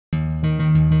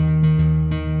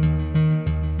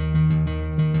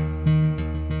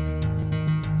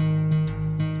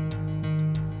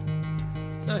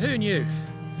who knew?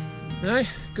 No,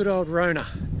 good old Rona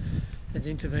has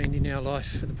intervened in our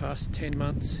life for the past 10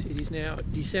 months. It is now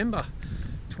December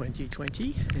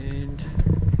 2020 and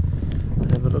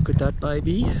have a look at that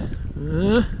baby.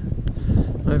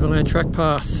 Overland Track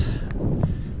pass.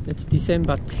 It's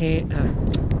December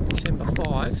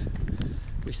 5.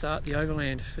 We start the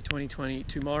Overland for 2020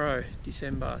 tomorrow,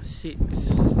 December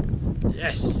 6.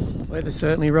 Yes! Weather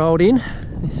certainly rolled in.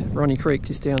 This Ronnie Creek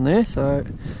just down there, so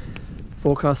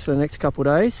forecast for the next couple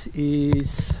of days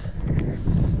is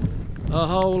a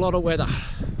whole lot of weather.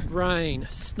 Rain,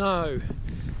 snow,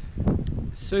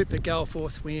 super gale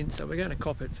force wind, so we're going to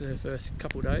cop it for the first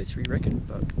couple of days, we reckon,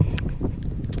 but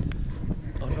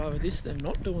I'd rather this than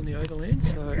not doing the Overland,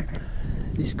 so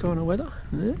this kind of weather,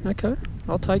 yeah, okay,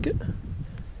 I'll take it.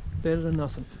 Better than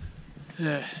nothing.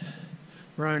 Yeah,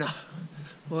 Rona,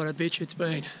 what a bitch it's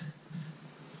been.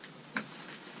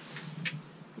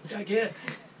 Go get it.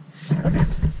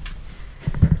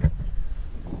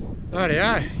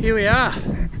 Rightio, here we are.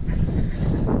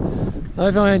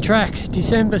 Overland Track,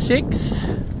 December 6,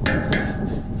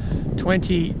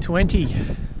 2020.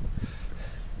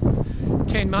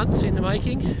 10 months in the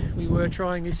making. We were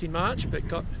trying this in March but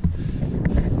got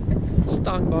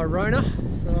stung by Rona.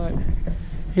 So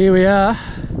here we are,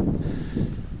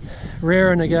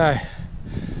 raring to go.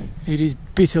 It is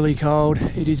bitterly cold.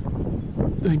 It has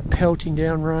been pelting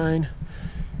down rain.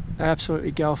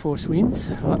 Absolutely gale force winds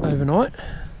overnight.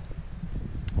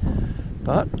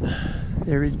 But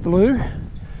there is blue.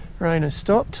 Rain has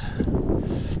stopped.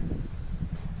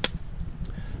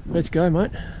 Let's go,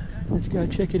 mate. Let's go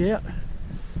check it out.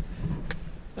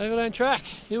 Overland Track.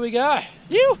 Here we go.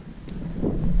 You.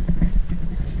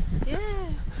 Yeah.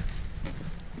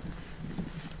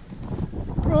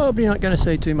 Probably not going to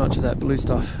see too much of that blue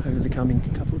stuff over the coming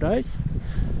couple of days.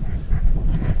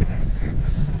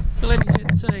 So let me set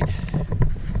the scene.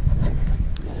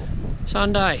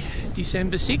 Sunday,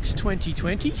 December 6,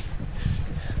 2020.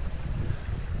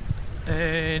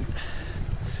 And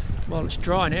while it's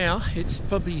dry now, it's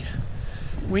probably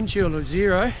wind chill of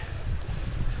 0,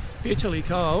 bitterly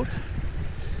cold.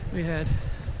 We had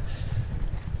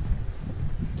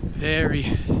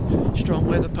very strong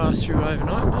weather pass through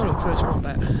overnight. Oh look, first one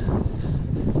back.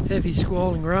 Heavy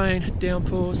squalling rain,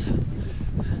 downpours,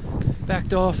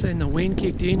 backed off, then the wind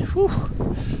kicked in. Whew.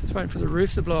 Just waiting for the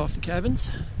roof to blow off the cabins.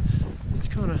 It's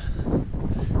kind of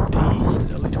eased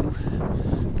a little.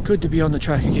 Good to be on the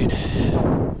track again.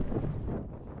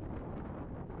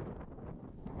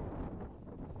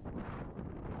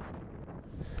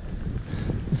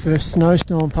 The first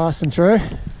snowstorm passing through.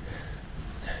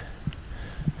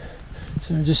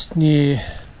 So we're just near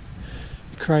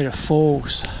Crater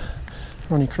Falls,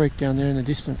 Ronnie Creek down there in the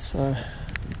distance. So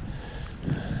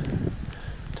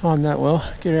timed that well.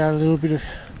 Get out a little bit of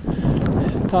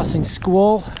passing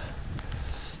squall.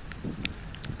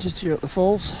 Just here at the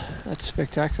falls. That's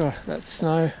spectacular. That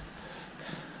snow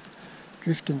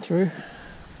drifting through.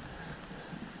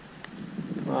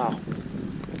 Wow.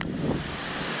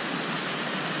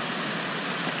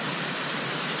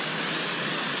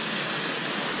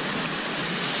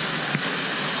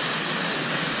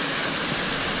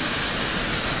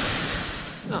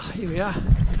 Ah, here we are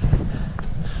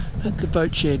at the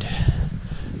boat shed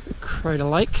at Crater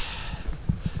Lake.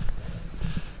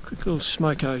 Quick little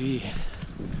smoke over here.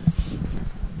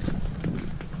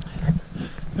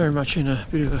 Very much in a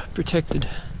bit of a protected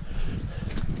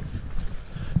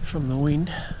from the wind,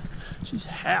 which is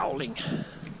howling.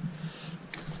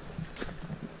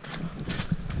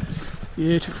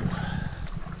 Beautiful.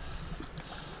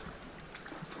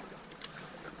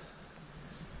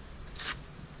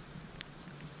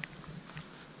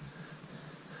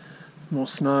 More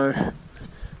snow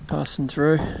passing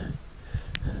through.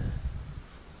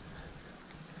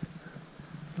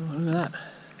 Oh, look at that.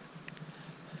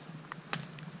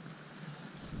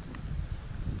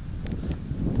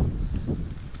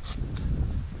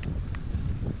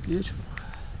 Beautiful.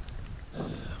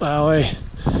 Wow,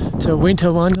 it's a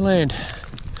winter wonderland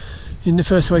in the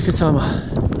first week of summer.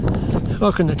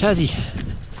 Welcome to Tassie.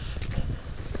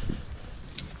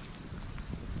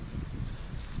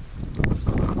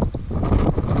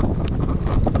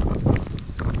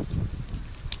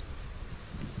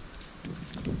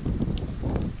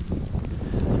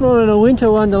 Not in a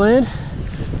winter wonderland,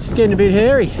 it's getting a bit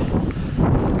hairy.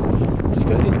 It's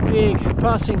got this big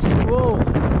passing squall.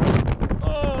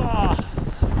 Oh.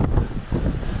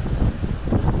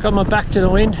 Got my back to the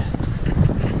wind.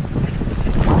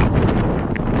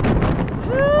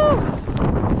 Woo.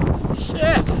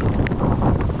 Shit.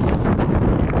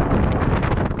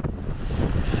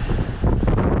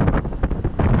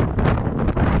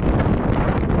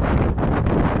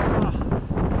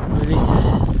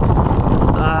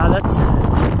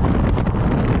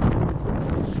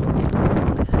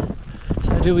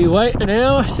 Do we wait an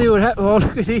hour, see what happens? Oh,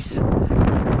 look at this.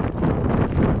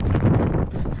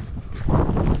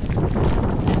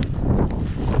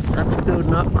 That's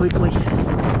building up quickly.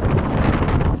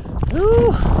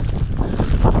 Ooh.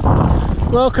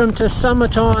 Welcome to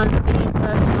summertime in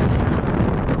Tasmania.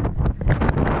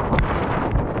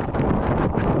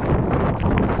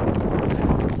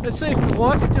 Let's see if the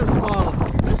wife's still smiling.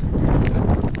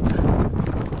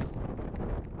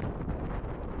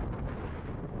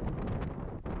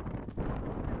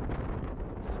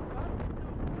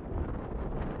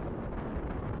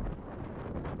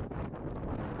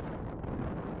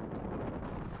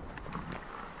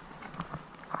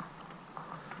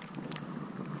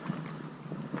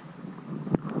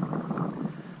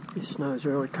 The snow's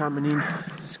really coming in,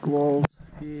 squalls,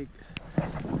 big,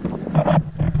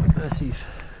 massive.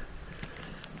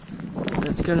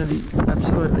 It's going to be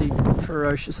absolutely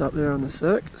ferocious up there on the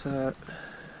Circ, so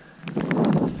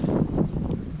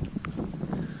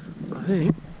I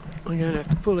think we're going to have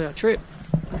to pull our trip,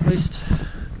 at least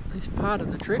this part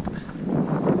of the trip.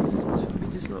 It's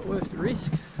probably just not worth the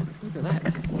risk. Look at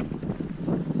that.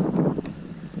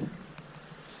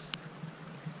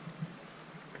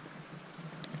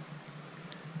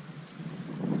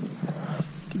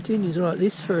 Continues like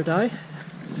this for a day.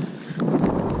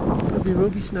 Probably will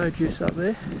be snow juice up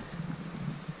there.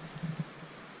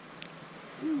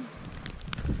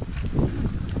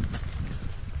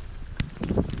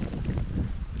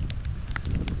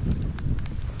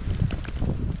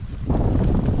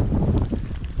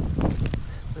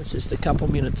 It's just a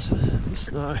couple minutes of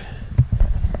snow.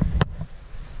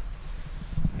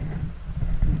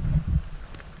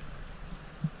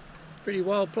 Pretty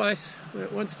wild place when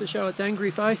it wants to show its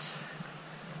angry face.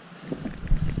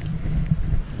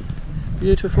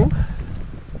 Beautiful,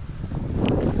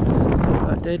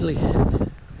 but deadly.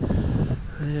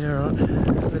 Yeah, right.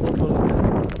 Let's pull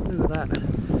it. Look at that.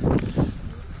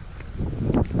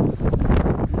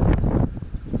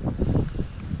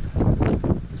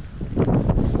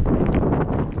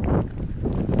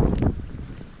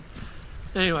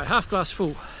 Anyway, half glass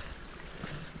full.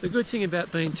 The good thing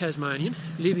about being Tasmanian,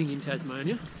 living in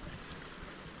Tasmania,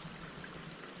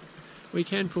 we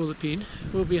can pull the pin.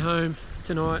 We'll be home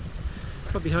tonight,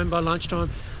 probably home by lunchtime.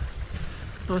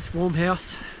 Nice warm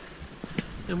house.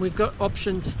 And we've got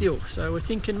options still. So we're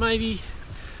thinking maybe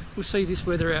we'll see this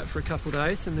weather out for a couple of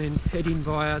days and then head in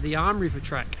via the Arm River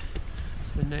track.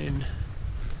 And then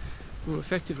we'll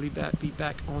effectively be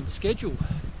back on schedule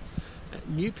at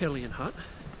New Pelion Hut.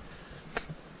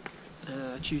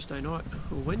 Tuesday night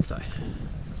or Wednesday,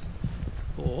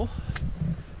 or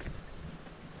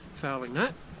failing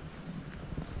that,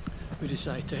 we just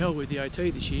say to hell with the OT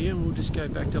this year and we'll just go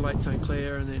back to Lake St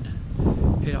Clair and then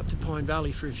head up to Pine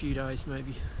Valley for a few days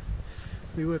maybe.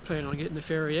 We were planning on getting the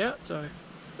ferry out, so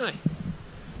hey,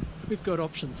 we've got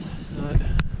options.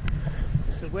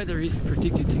 So the weather isn't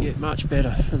predicted to get much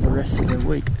better for the rest of the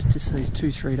week. Just these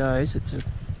 2-3 days, it's a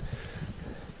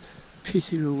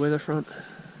pissy little weather front.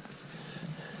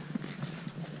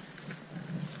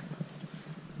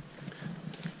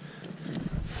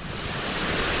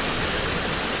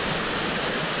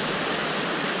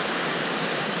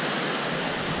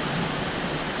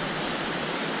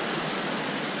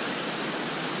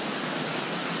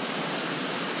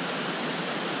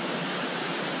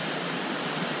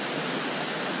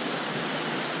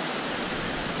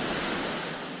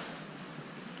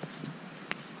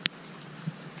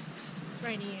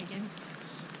 Rainy again.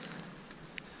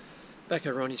 Back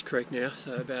at Ronnie's Creek now,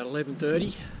 so about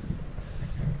 11:30,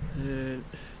 and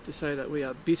to say that we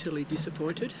are bitterly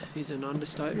disappointed is an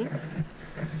understatement,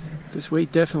 because we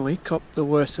definitely copped the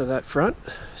worst of that front.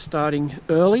 Starting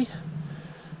early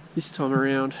this time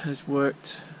around has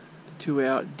worked to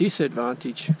our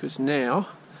disadvantage, because now,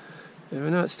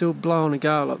 even though it's still blowing a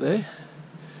gale up there,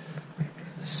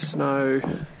 the snow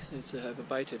seems to have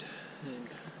abated and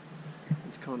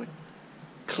it's kind of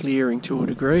clearing to a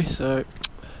degree. So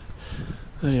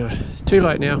anyway, it's too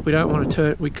late now. We don't want to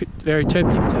turn. We could very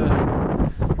tempting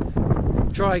to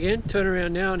try again, turn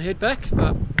around now and head back,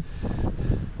 but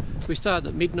we started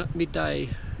at midday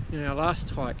in our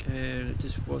last hike and it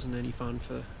just wasn't any fun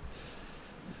for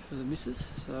the missus,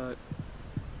 so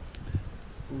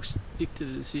we'll stick to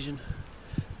the decision,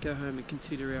 go home and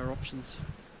consider our options.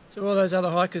 So all those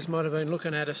other hikers might have been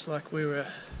looking at us like we were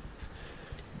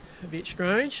a bit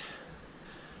strange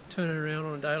turning around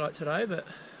on a day like today, but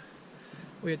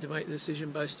we had to make the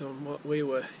decision based on what we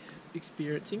were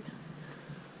experiencing.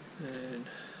 And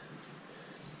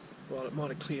while it might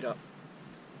have cleared up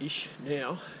ish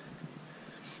now,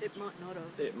 It might not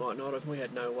have. It might not have. We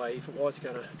had no way if it was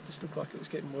going to. It just looked like it was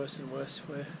getting worse and worse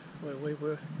where we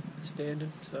were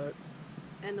standing. So.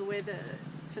 And the weather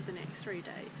for the next 3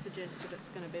 days suggests that it's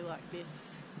going to be like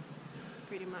this,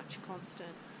 pretty much constant.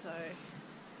 So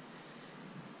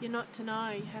you're not to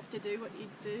know. You have to do what you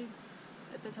do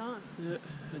at the time. Yeah,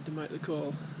 had to make the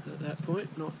call at that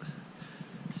point, not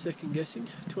second guessing.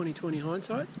 2020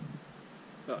 hindsight.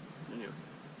 But anyway,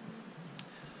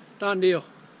 done deal.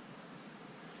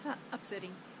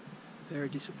 Upsetting. Very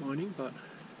disappointing, but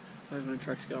Overland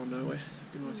Track's going nowhere.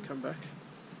 We can always come back,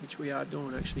 which we are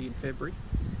doing actually in February.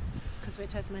 Because we're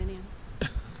Tasmanian.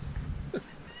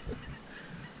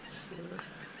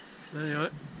 Anyway,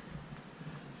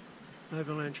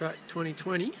 Overland Track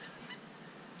 2020.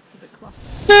 Is it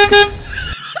cluster?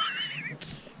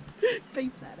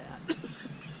 Beep that out.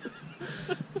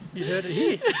 You heard it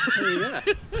here. There you go.